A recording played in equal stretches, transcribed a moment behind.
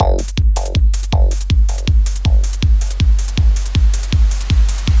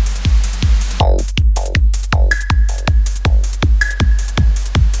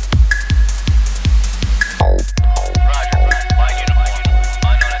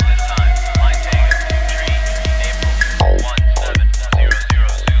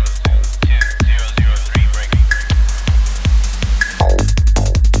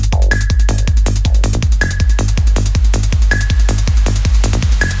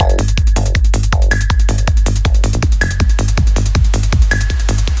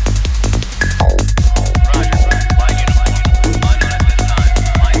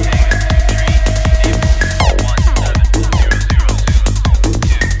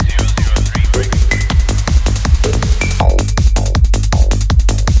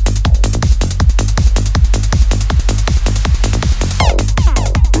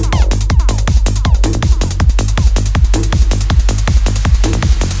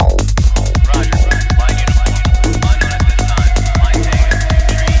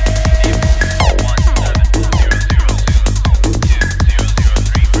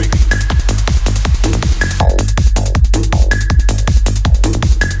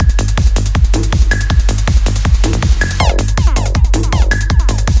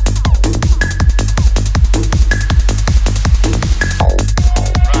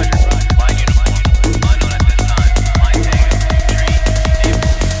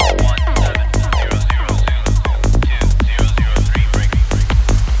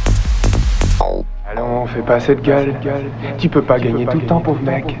pas cette gueule. Tu peux pas gagner tout le temps, pauvre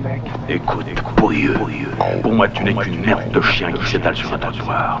mec. Écoute, pourrieux. Pour moi, tu n'es qu'une merde de chien qui s'étale sur un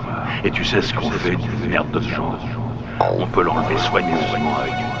trottoir. Et tu sais ce qu'on fait d'une merde de ce genre? On peut l'enlever soigneusement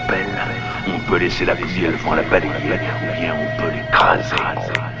avec une pelle, on peut laisser la plier devant la balayer, ou bien on peut l'écraser.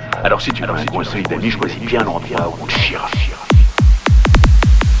 Alors si tu veux un conseil d'amis, choisis bien l'endroit où on te chiera.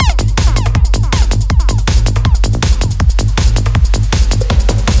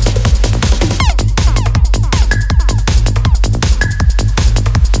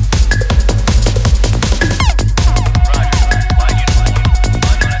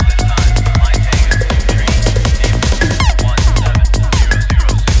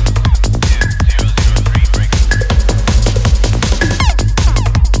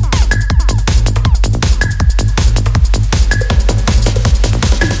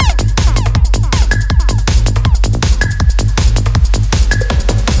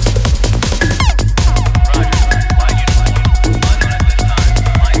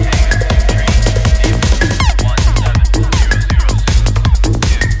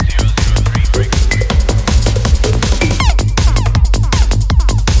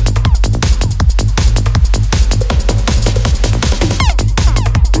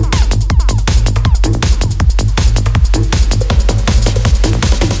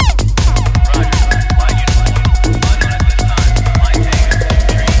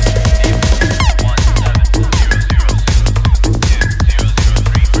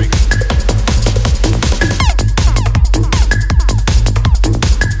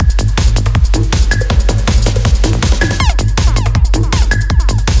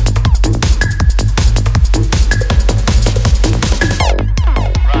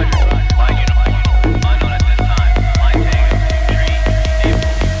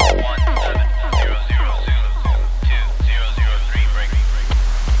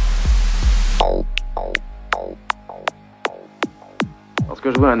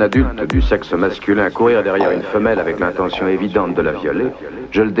 Un adulte du sexe masculin courir derrière une femelle avec l'intention évidente de la violer,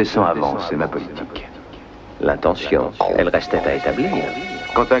 je le descends avant, c'est ma politique. L'intention, elle restait à établir.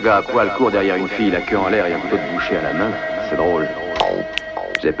 Quand un gars à poil court derrière une fille, la queue en l'air et un couteau de boucher à la main, c'est drôle.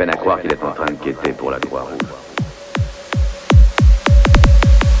 J'ai peine à croire qu'il est en train de quêter pour la Croix-Rouge.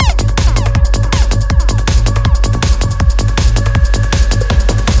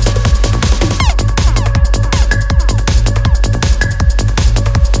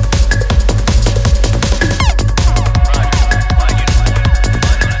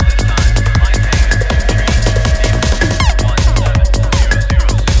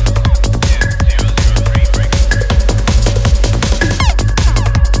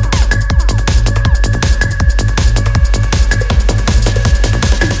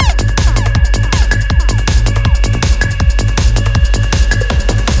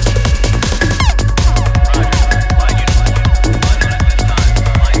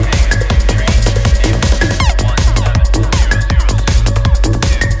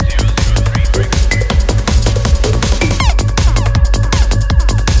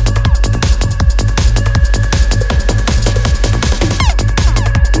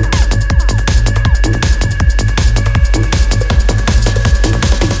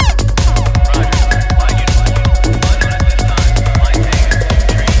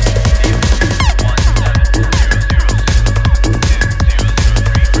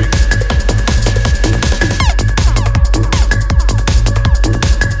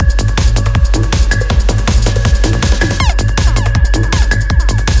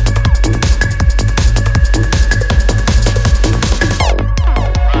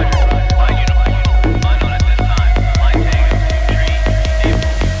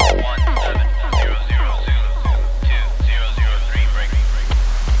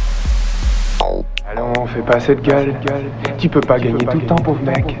 Fais pas cette gueule. Tu peux pas gagner tout le temps, pauvre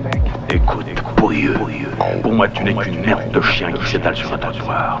mec. Écoute, pourrieux. Pour moi, tu n'es qu'une merde de chien qui s'étale sur un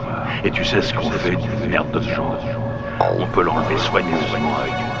trottoir. Et tu sais ce qu'on fait d'une merde de ce genre? On peut l'enlever soigneusement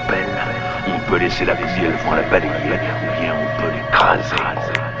avec une pelle, on peut laisser la plier devant la balayer, ou bien on peut l'écraser.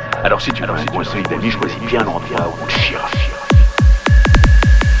 Alors si tu veux un conseil d'amis, choisis bien l'endroit où on te chiera.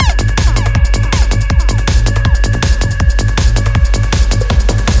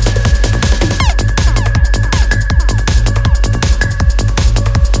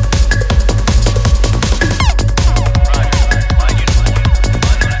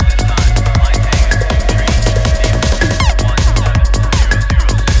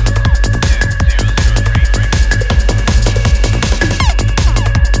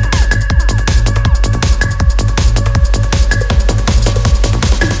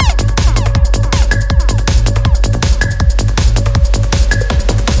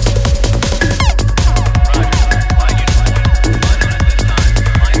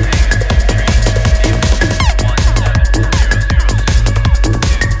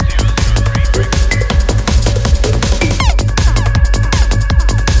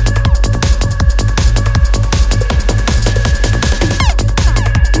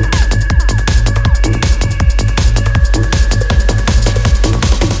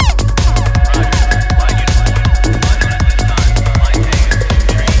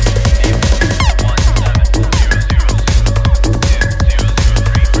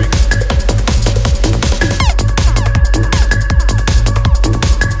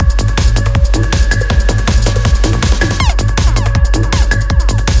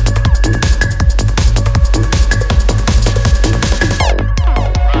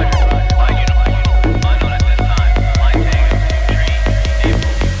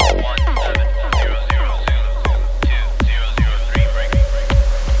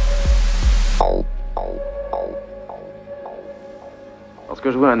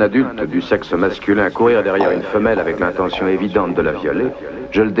 vois un adulte du sexe masculin courir derrière une femelle avec l'intention évidente de la violer,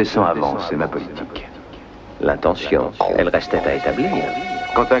 je le descends avant, c'est ma politique. L'intention, elle restait à établir.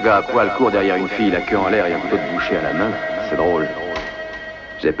 Quand un gars à poil court derrière une fille, la queue en l'air et un couteau de boucher à la main, c'est drôle.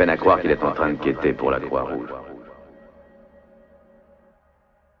 J'ai peine à croire qu'il est en train de quêter pour la Croix-Rouge.